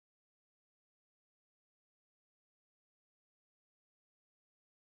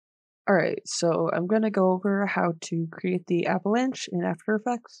Alright, so I'm going to go over how to create the avalanche in After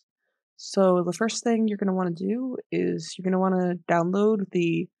Effects. So the first thing you're going to want to do is you're going to want to download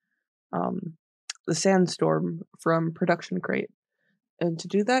um, the Sandstorm from Production Crate. And to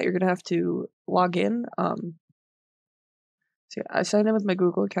do that, you're going to have to log in. So yeah, I signed in with my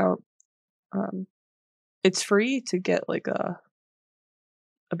Google account. Um, it's free to get like a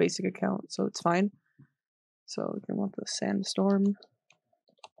basic account, so it's fine. So you're going to want the Sandstorm.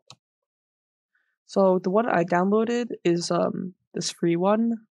 So the one I downloaded is this free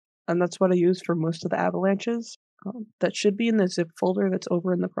one, and that's what I use for most of the avalanches. That should be in the zip folder that's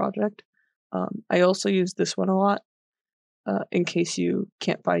over in the project. I also use this one a lot in case you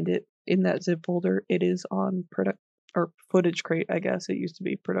can't find it in that zip folder. It is on product or footage crate, I guess. It used to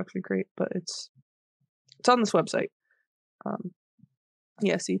be production crate, but it's on this website. Um,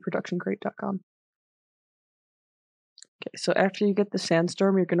 yeah, see productioncrate.com. Okay, so after you get the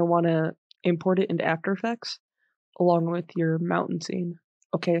sandstorm, you're going to want to import it into After Effects along with your mountain scene.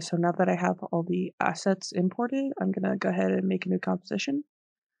 Okay, so now that I have all the assets imported, I'm gonna go ahead and make a new composition.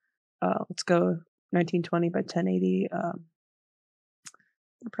 Let's go 1920 by 1080. I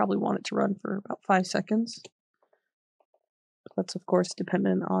probably want it to run for about 5 seconds. That's of course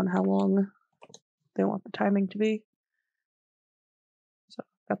dependent on how long they want the timing to be. So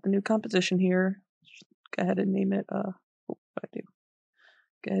I've got the new composition here. Just go ahead and name it, what do I do?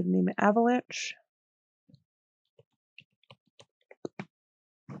 Go ahead and name it Avalanche.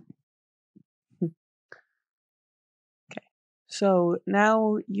 Okay, so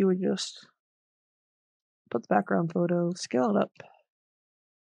now you would just put the background photo, scale it up.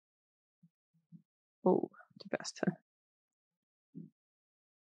 Oh, too fast.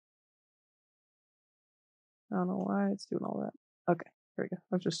 I don't know why it's doing all that. Okay, there we go.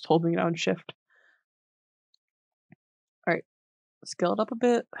 I was just holding down shift. Alright, scale it up a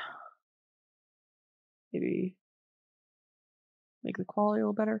bit. Maybe make the quality a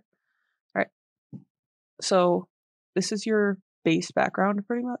little better. Alright, so this is your base background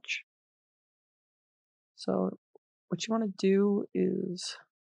pretty much. So what you want to do is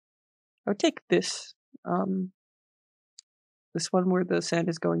I would take this one where the sand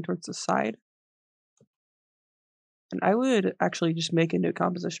is going towards the side. And I would actually just make a new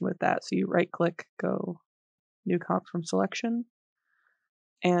composition with that. So you right click, go new comp from selection.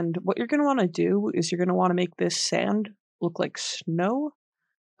 And what you're going to want to do is you're going to want to make this sand look like snow.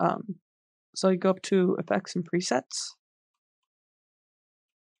 So you go up to effects and presets.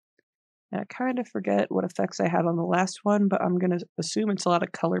 And I kind of forget what effects I had on the last one, but I'm going to assume it's a lot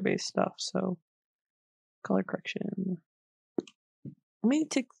of color based stuff. So color correction. Let me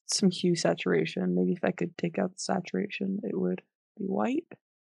take some hue saturation. Maybe if I could take out the saturation, it would be white.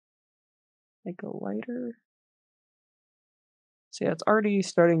 Make it lighter. So yeah, it's already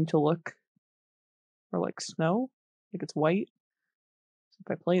starting to look more like snow. Like it's white. So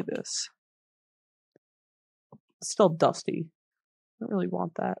if I play this, it's still dusty. I don't really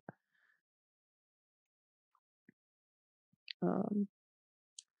want that.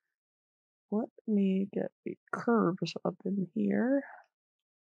 Let me get the curves up in here.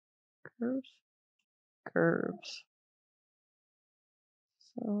 Curves.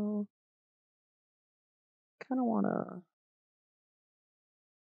 So kind of want to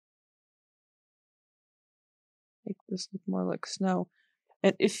make this look more like snow.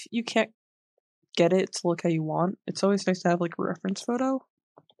 And if you can't get it to look how you want, it's always nice to have like a reference photo.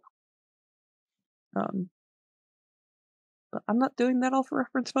 But I'm not doing that all for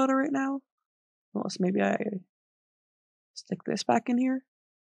reference photo right now, unless maybe I stick this back in here.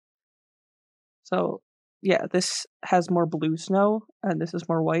 So yeah, this has more blue snow and this is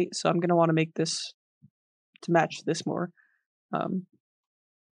more white, so I'm gonna want to make this to match this more,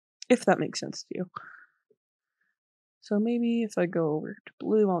 if that makes sense to you. So maybe if I go over to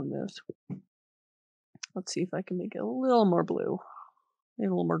blue on this, let's see if I can make it a little more blue, maybe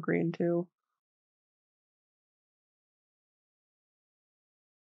a little more green too.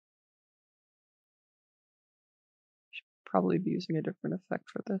 Should probably be using a different effect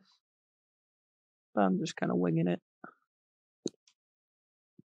for this, but I'm just kind of winging it.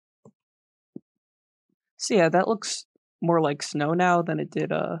 So yeah, that looks more like snow now than it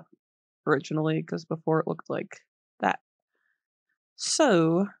did originally, because before it looked like that.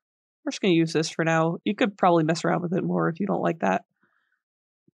 So we're just gonna use this for now. You could probably mess around with it more if you don't like that.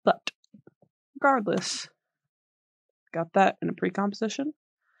 But regardless, got that in a pre-composition.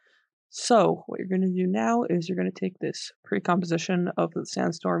 So what you're gonna do now is you're gonna take this pre-composition of the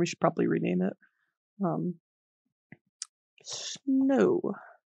sandstorm. You should probably rename it snow.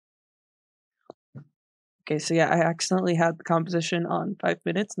 Okay, so yeah, I accidentally had the composition on 5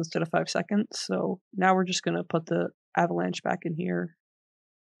 minutes instead of 5 seconds, so now we're just gonna put the avalanche back in here,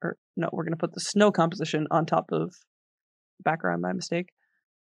 or no, we're gonna put the snow composition on top of background by mistake,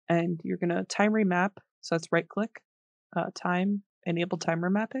 and you're gonna time remap, so that's right click, time, enable timer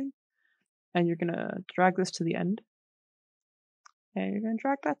mapping, and you're gonna drag this to the end, and you're gonna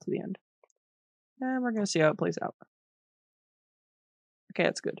drag that to the end, and we're gonna see how it plays out. Okay,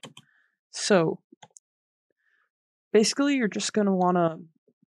 that's good. So basically, you're just gonna wanna I'm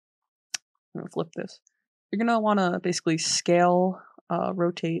gonna flip this. You're gonna wanna basically scale,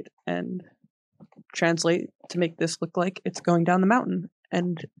 rotate, and translate to make this look like it's going down the mountain.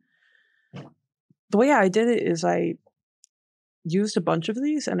 And the way I did it is I used a bunch of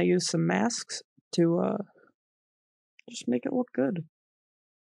these and I used some masks to just make it look good.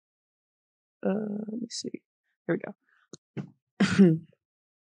 Let me see. Here we go.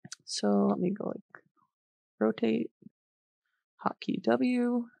 So let me go like rotate, hotkey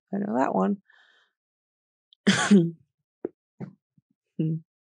W. I know that one.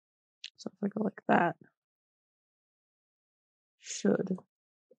 So if I go like that, should.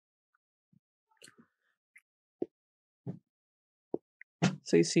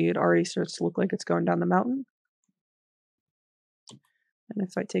 So you see it already starts to look like it's going down the mountain. And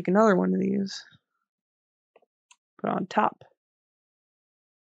if I take another one of these, put on top,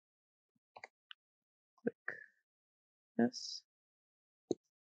 click this,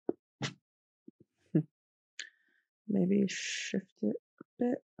 maybe shift it a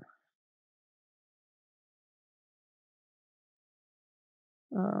bit.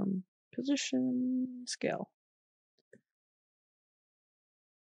 Position, scale.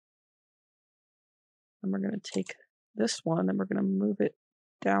 And we're going to take this one and we're going to move it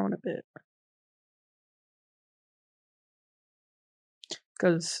down a bit.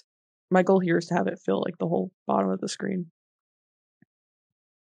 Because my goal here is to have it fill like the whole bottom of the screen.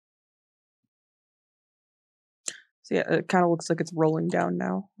 So yeah, it kind of looks like it's rolling down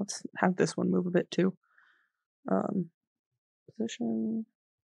now. Let's have this one move a bit too. Position,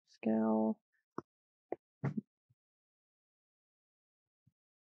 scale,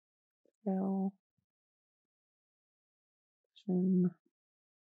 scale, position.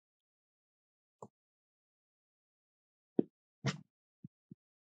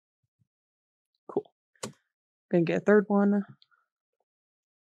 Cool. Gonna get a third one.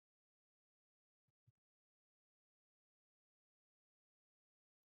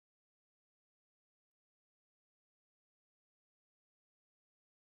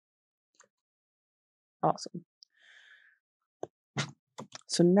 Awesome.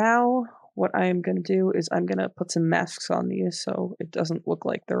 So now what I am going to do is I'm going to put some masks on these so it doesn't look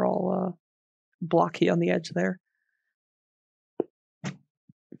like they're all blocky on the edge there.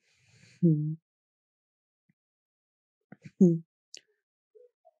 Hmm. Hmm.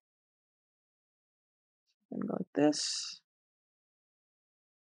 I'm going to go like this.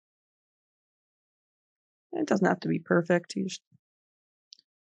 It doesn't have to be perfect. You just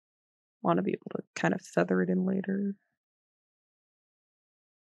want to be able to kind of feather it in later.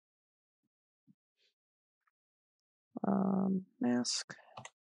 Mask.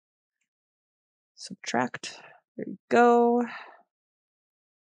 Subtract. There you go.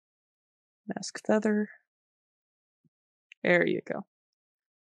 Mask feather. There you go.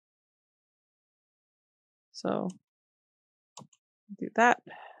 So do that.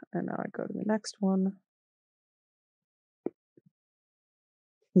 And now I go to the next one.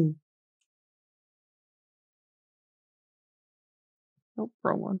 Nope,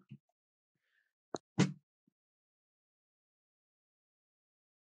 wrong one.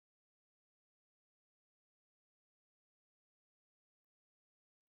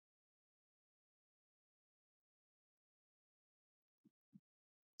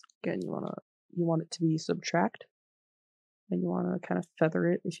 Again, you want it to be subtract, and you want to kind of feather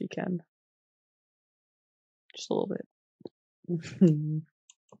it if you can, just a little bit.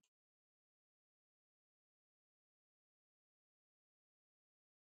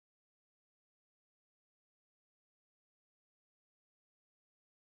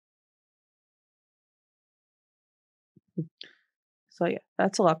 So yeah,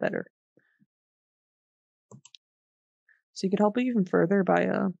 that's a lot better. So you could help it even further by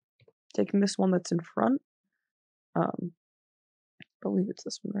taking this one that's in front. I believe it's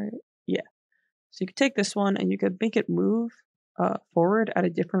this one, right? Yeah. So you could take this one and you could make it move forward at a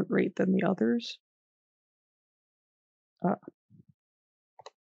different rate than the others. So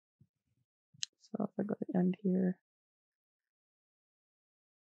if I go to the end here,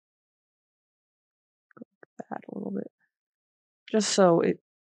 that a little bit, just so it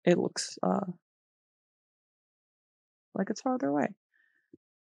looks like it's farther away.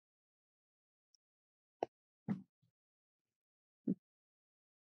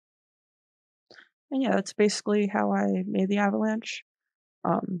 And yeah, that's basically how I made the avalanche.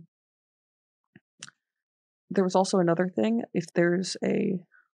 Um, there was also another thing. If there's a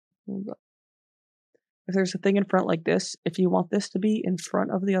thing in front like this, if you want this to be in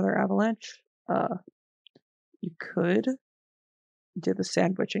front of the other avalanche, you could do the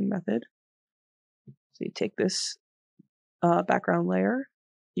sandwiching method. So you take this background layer,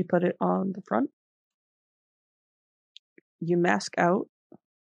 you put it on the front, you mask out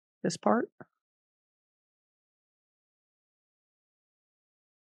this part,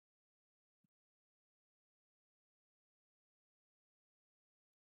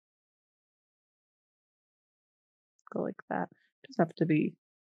 go like that. It doesn't have to be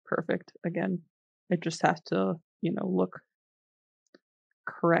perfect again. It just has to, look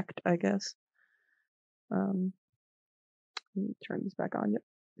correct, I guess. Um, Let me turn this back on. Yep,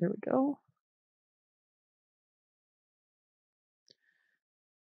 there we go.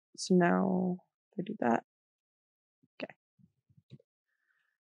 So now if I do that, okay,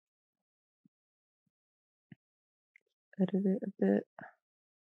 edit it a bit,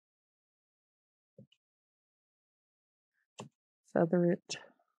 feather it,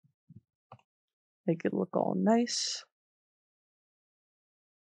 make it look all nice.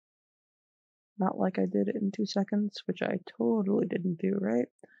 Not like I did it in 2 seconds, which I totally didn't do, right?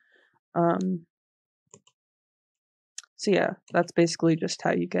 Um, so yeah, that's basically just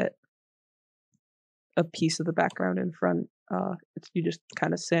how you get a piece of the background in front. You just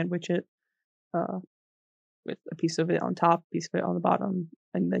kind of sandwich it uh, with a piece of it on top, piece of it on the bottom,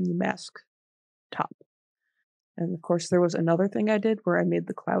 and then you mask top. And of course, there was another thing I did where I made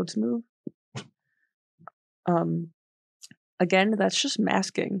the clouds move. Um, Again, that's just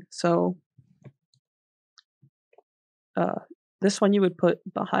masking. So uh, this one you would put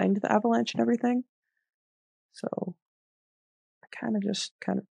behind the avalanche and everything. So I kind of just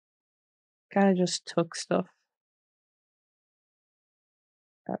took stuff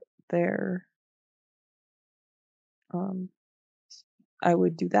out there. Um, I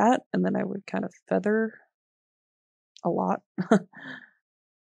would do that, and then I would kind of feather a lot,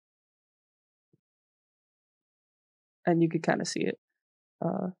 and you could kind of see it.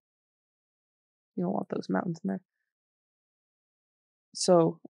 Uh, you don't want those mountains in there.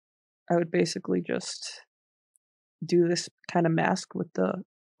 So I would basically just do this kind of mask with the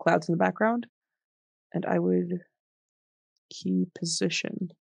clouds in the background, and I would key position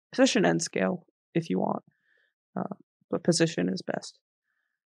and scale if you want, uh, but position is best.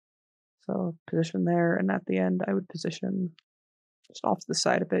 So position there, and at the end, I would position just off to the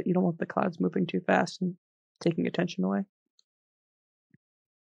side a bit. You don't want the clouds moving too fast and taking attention away.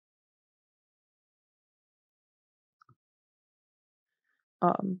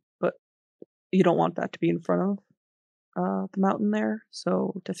 But you don't want that to be in front of the mountain there.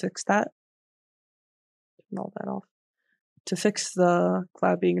 So to fix that, turn all that off. To fix the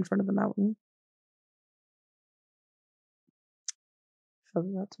cloud being in front of the mountain,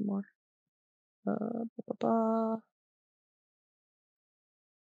 feather that some more. Ba, ba, ba.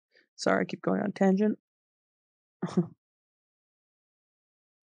 Sorry, I keep going on tangent. Actually,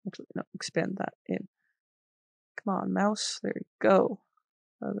 no, expand that in. Come on, mouse. There you go.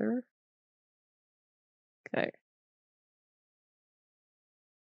 Feather. Okay.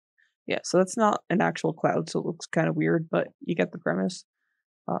 Yeah, so that's not an actual cloud, so it looks kind of weird, but you get the premise.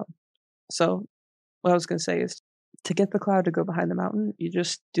 Um, so what I was going to say is to get the cloud to go behind the mountain, you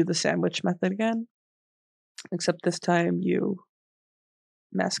just do the sandwich method again, except this time you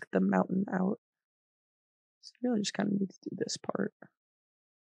mask the mountain out. So you really just kind of need to do this part.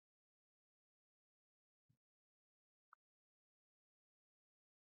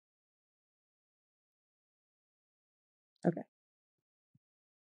 Okay.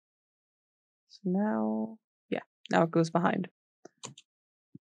 So now, yeah, now it goes behind.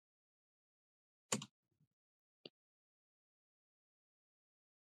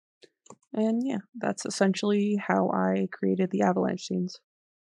 And yeah, that's essentially how I created the avalanche scenes.